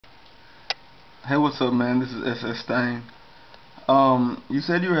Hey, what's up, man? This is SS Stain. You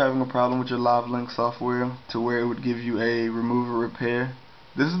said you were having a problem with your LiveLink software to where it would give you a remove or repair.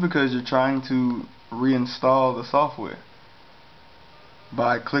 This is because you're trying to reinstall the software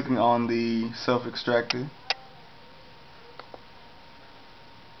by clicking on the self-extractor.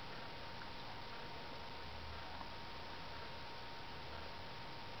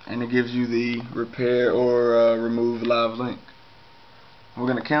 And it gives you the repair or remove LiveLink. We're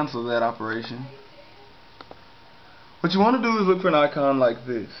going to cancel that operation. What you want to do is look for an icon like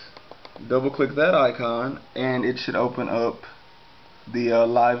this. Double click that icon and it should open up the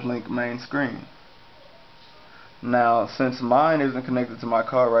LiveLink main screen. Now, since mine isn't connected to my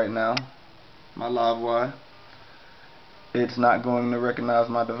car right now, my LiveWire, it's not going to recognize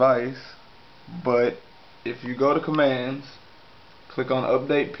my device. But if you go to commands, click on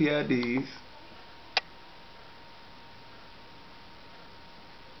update PIDs,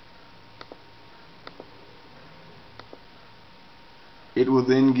 it will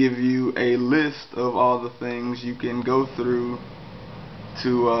then give you a list of all the things you can go through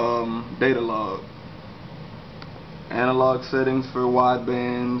to data log. Analog settings for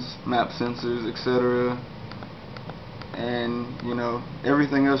widebands, map sensors, etc. And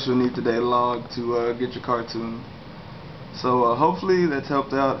everything else you'll need to data log to get your car tuned. So hopefully that's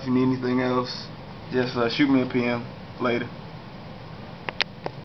helped out. If you need anything else, just shoot me a PM later.